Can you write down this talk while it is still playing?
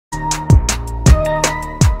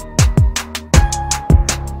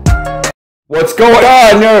What's going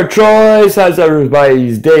on, Nerd Troys? How's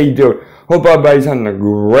everybody's day doing? Hope everybody's having a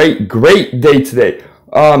great day today.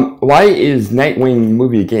 Why is Nightwing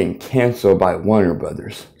movie getting canceled by Warner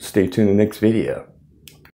Brothers? Stay tuned in the next video.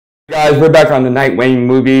 Guys, we're back on the Nightwing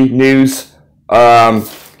movie news.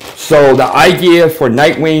 So the idea for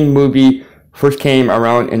Nightwing movie first came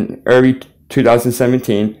around in early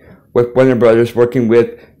 2017 with Warner Brothers working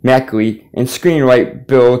with Mackie and screenwriter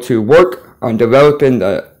Bill to work on developing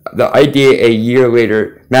the idea. A year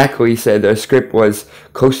later, Mackie said the script was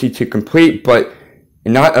closely to complete, but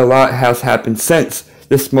not a lot has happened since.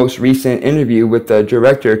 This most recent interview with the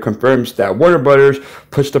director confirms that Warner Brothers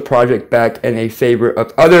pushed the project back in a favor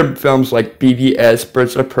of other films like BVS,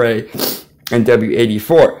 Birds of Prey, and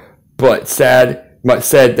W84, but said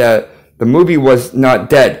that the movie was not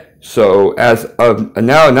dead. So as of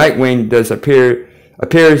now, Nightwing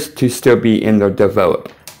appears to still be in the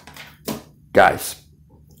develop. Guys,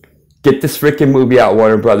 get this freaking movie out,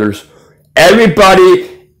 Warner Brothers.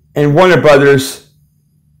 Everybody in Warner Brothers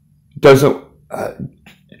don't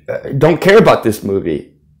care about this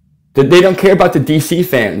movie. They don't care about the DC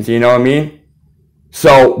fans, you know what I mean?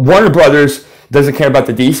 So Warner Brothers doesn't care about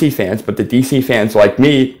the DC fans, but the DC fans like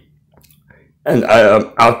me and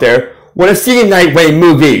out there want to see a Nightwing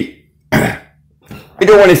movie. They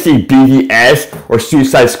don't want to see BVS or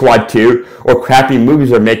Suicide Squad 2 or crappy movies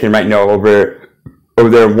they're making right now over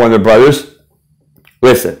there at Warner Brothers.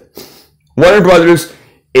 Listen, Warner Brothers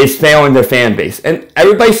is failing their fan base, and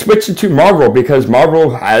everybody's switching to Marvel because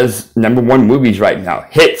Marvel has #1 movies right now,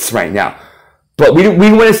 hits right now. But we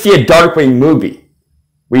want to see a Darkwing movie.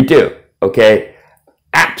 We do, okay?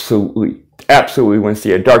 Absolutely want to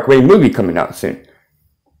see a Darkwing movie coming out soon.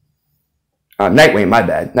 Nightwing, my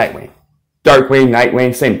bad, Nightwing. Darkwing,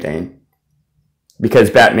 Nightwing, same thing. Because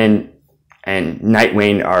Batman and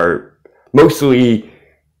Nightwing are mostly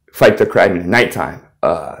fight the crime in the nighttime.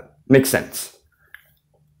 Makes sense.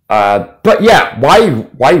 But yeah, why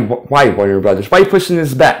Warner Brothers? Why are you pushing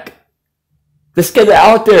this back? Just get it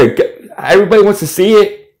out there. Everybody wants to see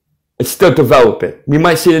it. It's still developing. We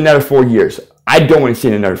might see it in another 4 years. I don't want to see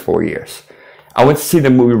it in another 4 years. I want to see the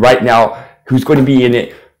movie right now. Who's going to be in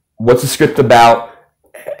it? What's the script about?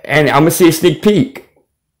 And I'm going to see a sneak peek.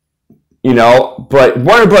 You know, but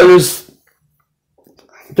Warner Brothers,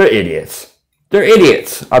 they're idiots. They're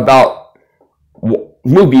idiots about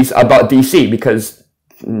movies about DC because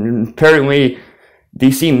apparently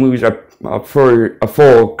DC movies are for a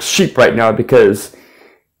full sheep right now because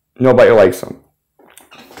nobody likes them.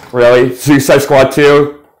 Really? Suicide Squad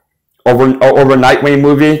 2 over Nightwing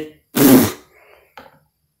movie?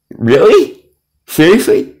 Really?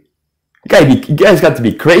 Seriously? You guys got to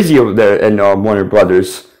be crazy over there in Warner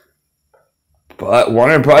Brothers. But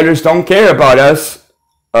Warner Brothers don't care about us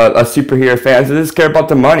superhero fans. They just care about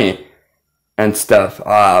the money and stuff.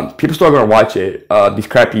 People still gonna watch it, these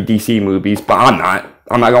crappy DC movies, but I'm not.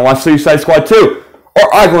 I'm not gonna watch Suicide Squad 2 or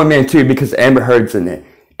Aquaman 2 because Amber Heard's in it.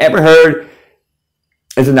 Amber Heard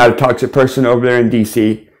is not a toxic person over there in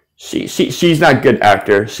DC. She's not a good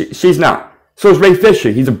actor. She's not. So is Ray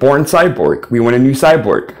Fisher. He's a born cyborg. We want a new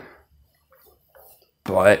cyborg.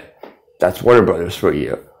 But that's Warner Brothers for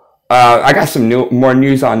you. I got some more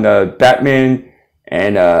news on the Batman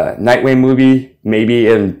and Nightwing movie, maybe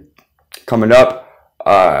coming up.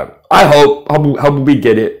 I hope we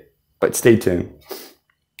get it, but stay tuned.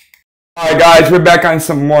 Alright guys, we're back on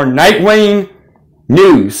some more Nightwing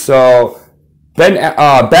news. So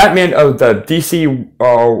Batman of the DC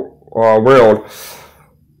world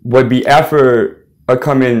would be after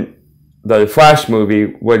upcoming the Flash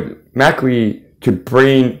movie would Mackie to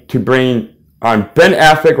bring on Ben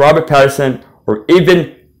Affleck, Robert Pattinson, or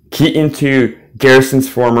even Keaton to Garrison's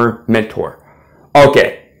former mentor.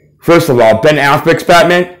 Okay, first of all, Ben Affleck's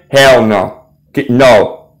Batman? Hell no.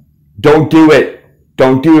 No. Don't do it.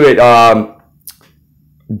 Don't do it.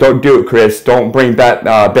 Don't do it, Chris. Don't bring back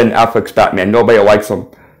Ben Affleck's Batman. Nobody likes him.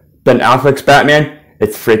 Ben Affleck's Batman?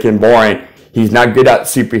 It's freaking boring. He's not good at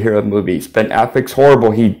superhero movies. Ben Affleck's horrible.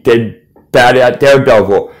 He did bad at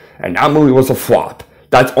Daredevil, and that movie was a flop.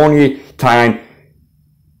 That's only time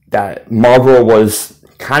that Marvel was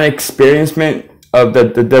kind of experiencement of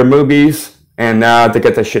their movies, and now they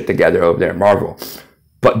get their shit together over there, Marvel.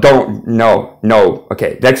 But no.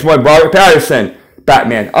 Okay, next one, Robert Pattinson,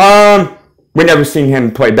 Batman. We never seen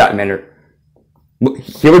him play Batman.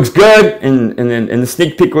 He looks good, and the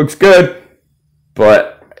sneak peek looks good,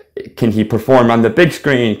 but can he perform on the big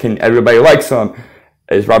screen? Can everybody likes him?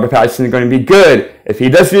 Is Robert Pattinson going to be good? If he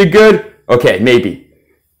does be good, okay, maybe.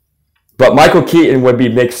 But Michael Keaton would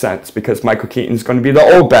make sense because Michael Keaton's going to be the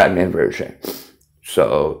old Batman version.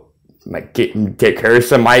 So Dick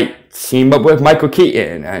Harrison might team up with Michael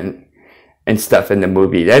Keaton and stuff in the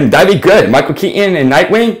movie. Then that'd be good. Michael Keaton and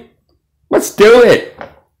Nightwing. Let's do it.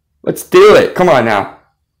 Let's do it. Come on now.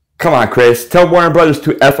 Come on, Chris. Tell Warner Brothers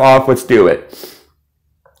to F off. Let's do it.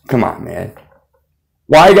 Come on, man.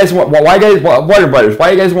 Why you guys want Warner Brothers?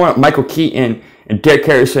 Why you guys want Michael Keaton and Dick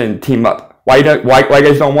Harrison team up? Why you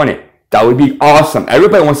guys don't want it? That would be awesome.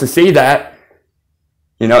 Everybody wants to see that.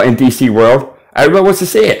 You know, in DC world, everybody wants to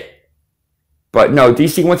see it. But no,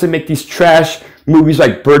 DC wants to make these trash movies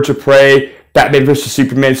like Birds of Prey, Batman vs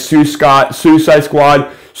Superman, Suicide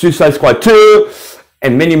Squad, Suicide Squad 2,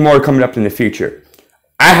 and many more coming up in the future.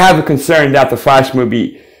 I have a concern that the Flash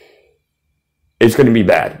movie is going to be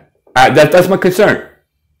bad. That's my concern.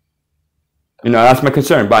 You know, that's my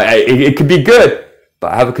concern. But it could be good.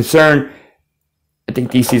 But I have a concern. I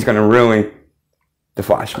think DC is going to ruin the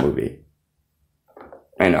Flash movie.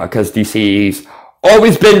 I know, because DC's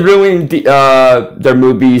always been ruining their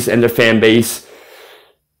movies and their fan base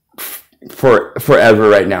forever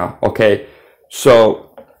right now. Okay,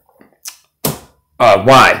 so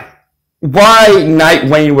why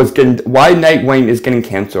Nightwing is getting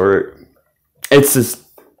canceled? It's just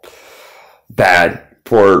bad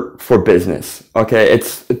for business. Okay,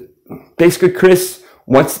 it's basically Chris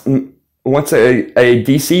wants a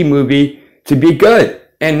DC movie to be good.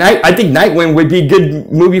 And I think Nightwing would be a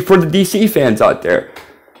good movie for the DC fans out there.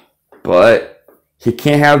 But he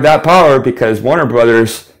can't have that power because Warner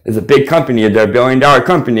Brothers is a big company. They're a billion-dollar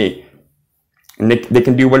company. And they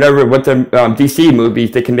can do whatever with the DC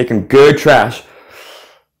movies. They can make them good trash.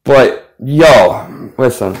 But, yo,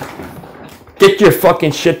 listen. Get your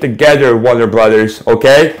fucking shit together, Warner Brothers,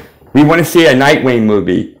 okay? We want to see a Nightwing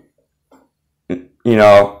movie. You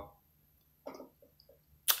know.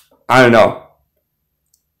 I don't know.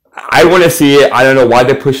 I want to see it. I don't know why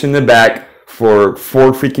they're pushing it back for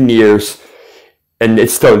 4 freaking years, and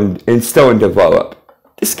it's still in develop.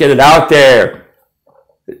 Just get it out there,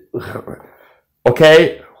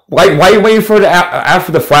 okay? Why are you waiting for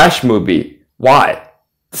after the Flash movie? Why?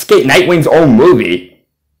 Just get Nightwing's own movie,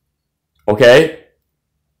 okay?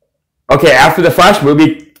 Okay, after the Flash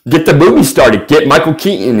movie, get the movie started. Get Michael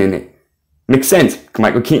Keaton in it. Makes sense.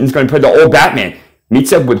 Michael Keaton's going to play the old Batman.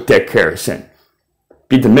 Meets up with Dick Harrison.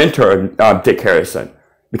 Be the mentor of Dick Harrison.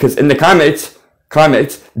 Because in the comics,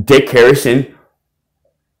 Dick Harrison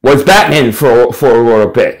was Batman for a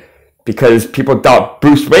little bit. Because people thought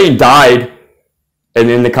Bruce Wayne died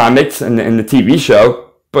in the comics and in the TV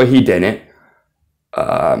show, but he didn't.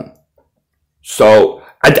 So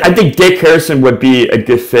I think Dick Harrison would be a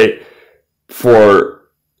good fit for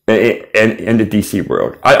in the DC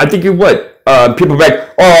world. I think he would. People are like,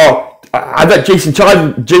 oh, I thought Jason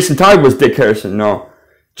Todd was Dick Harrison. No.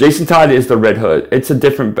 Jason Todd is the Red Hood. It's a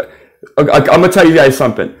different... I'm going to tell you guys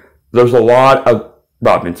something. There's a lot of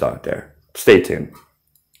Robins out there. Stay tuned.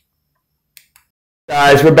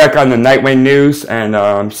 Guys, we're back on the Nightwing news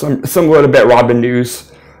and some little bit Robin news.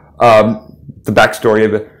 The backstory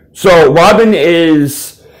of it. So, Robin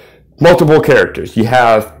is multiple characters. You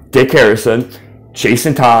have Dick Harrison,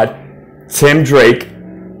 Jason Todd, Tim Drake,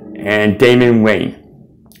 and Damian Wayne.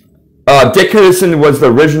 Dick Harrison was the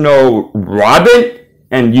original Robin.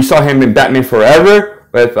 And you saw him in Batman Forever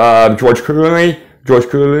with George Clooney.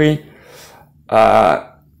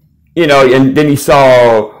 You know, and then you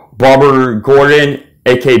saw Barbara Gordon,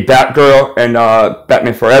 a.k.a. Batgirl, in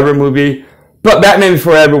Batman Forever movie. But Batman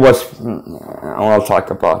Forever was... I don't want to talk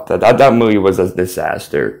about that. That movie was a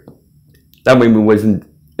disaster. That movie was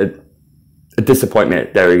a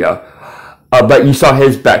disappointment. There we go. But you saw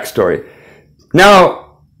his backstory.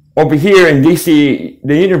 Now, over here in DC,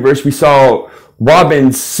 the universe, we saw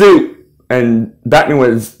Robin's suit, and Batman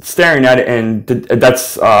was staring at it, and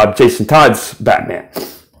that's Jason Todd's Batman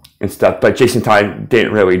and stuff. But Jason Todd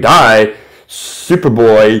didn't really die.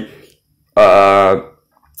 Superboy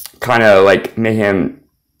kind of like made him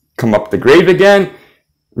come up the grave again,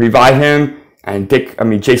 revive him, and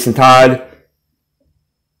Jason Todd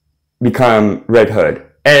become Red Hood.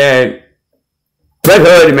 And Red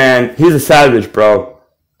Hood, man, he's a savage, bro.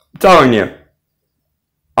 I'm telling you.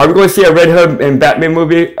 Are we going to see a Red Hood in Batman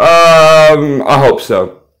movie? I hope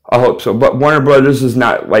so. But Warner Brothers is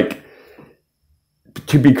not like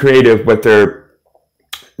to be creative with their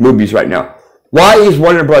movies right now. Why is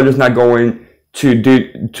Warner Brothers not going to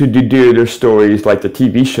do their stories like the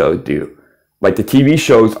TV shows do? Like the TV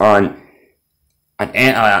shows on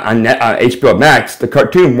HBO Max, the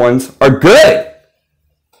cartoon ones are good,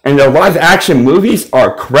 and the live action movies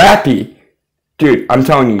are crappy. Dude, I'm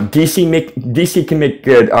telling you, DC can make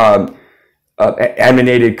good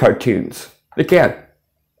animated cartoons. They can.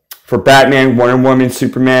 For Batman, Wonder Woman,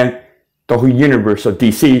 Superman, the whole universe of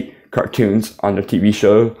DC cartoons on the TV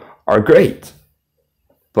show are great.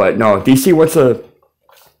 But no, DC wants to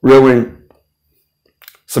ruin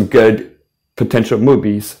some good potential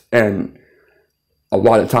movies, and a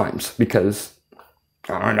lot of times, because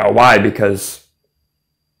I don't know why, because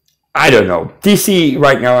I don't know. DC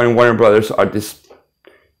right now and Warner Brothers are just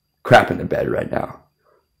crap in the bed right now.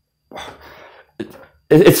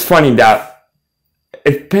 It's funny that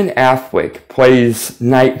if Ben Affleck plays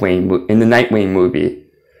Nightwing in the Nightwing movie,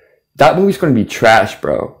 that movie's going to be trash,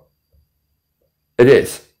 bro. It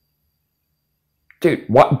is. Dude,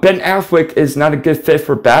 Ben Affleck is not a good fit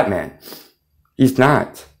for Batman. He's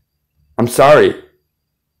not. I'm sorry.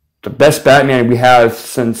 The best Batman we have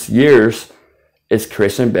since years is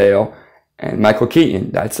Christian Bale and Michael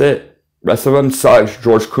Keaton. That's it. Rest of them sucks.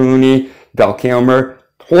 George Clooney, Val Kilmer.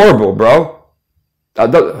 Horrible, bro.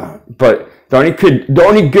 But the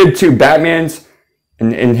only good two Batmans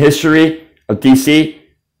in history of DC,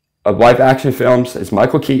 of live action films, is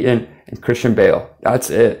Michael Keaton and Christian Bale. That's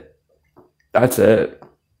it. That's it.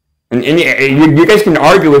 And you guys can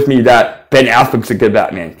argue with me that Ben Affleck's a good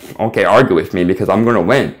Batman. Okay, argue with me, because I'm going to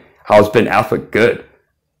win. How's Ben Affleck good?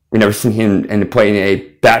 We never seen him playing a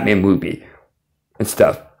Batman movie and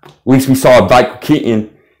stuff. At least we saw Michael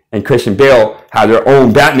Keaton and Christian Bale have their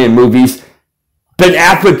own Batman movies. Ben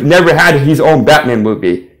Affleck never had his own Batman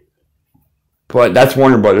movie. But that's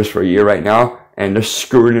Warner Brothers for a year right now, and they're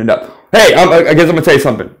screwing it up. Hey, I guess I'm going to tell you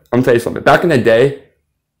something. Back in the day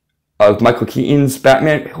of Michael Keaton's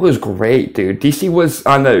Batman, it was great, dude. DC was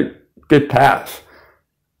on a good path.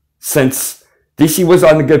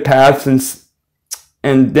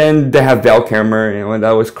 And then they have Val Kilmer, and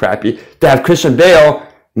that was crappy. They have Christian Bale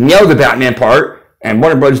nail the Batman part, and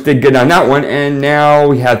Warner Brothers did good on that one, and now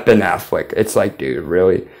we have Ben Affleck. It's like, dude,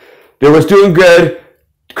 really? They was doing good,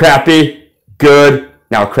 crappy, good,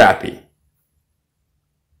 now crappy.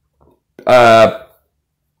 Robert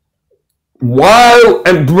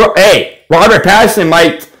Pattinson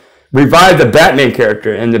might revive the Batman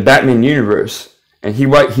character in the Batman universe, and he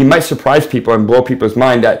might surprise people and blow people's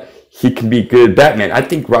mind that he can be good Batman. I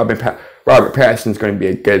think Robert Pattinson's going to be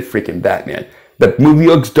a good freaking Batman. The movie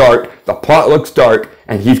looks dark, the plot looks dark,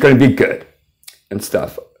 and he's going to be good and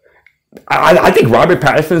stuff. I think Robert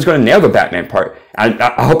Pattinson's going to nail the Batman part.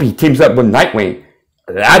 I hope he teams up with Nightwing.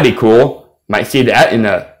 That'd be cool. Might see that in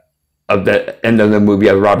the end of the movie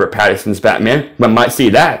of Robert Pattinson's Batman. But might see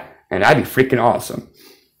that, and that'd be freaking awesome.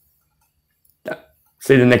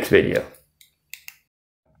 See you in the next video.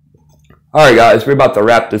 Alright guys, we're about to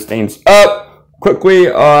wrap this thing up quickly.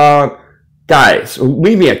 Guys,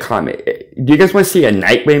 leave me a comment. Do you guys want to see a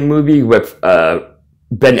Nightwing movie with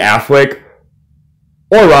Ben Affleck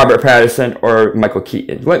or Robert Pattinson or Michael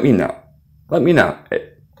Keaton? Let me know.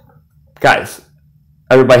 Guys,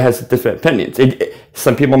 everybody has different opinions.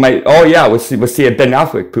 Some people might, oh yeah, we'll see a Ben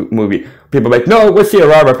Affleck movie. People are like, no, we'll see a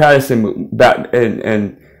Robert Pattinson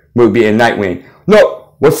movie in Nightwing.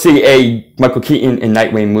 No, we'll see a Michael Keaton in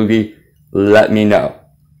Nightwing movie. Let me know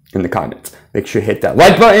in the comments. Make sure you hit that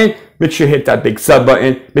like button. Make sure you hit that big sub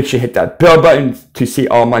button. Make sure you hit that bell button to see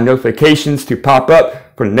all my notifications to pop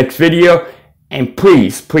up for the next video. And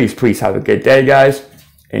please, please, please have a good day, guys.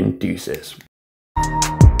 And deuces.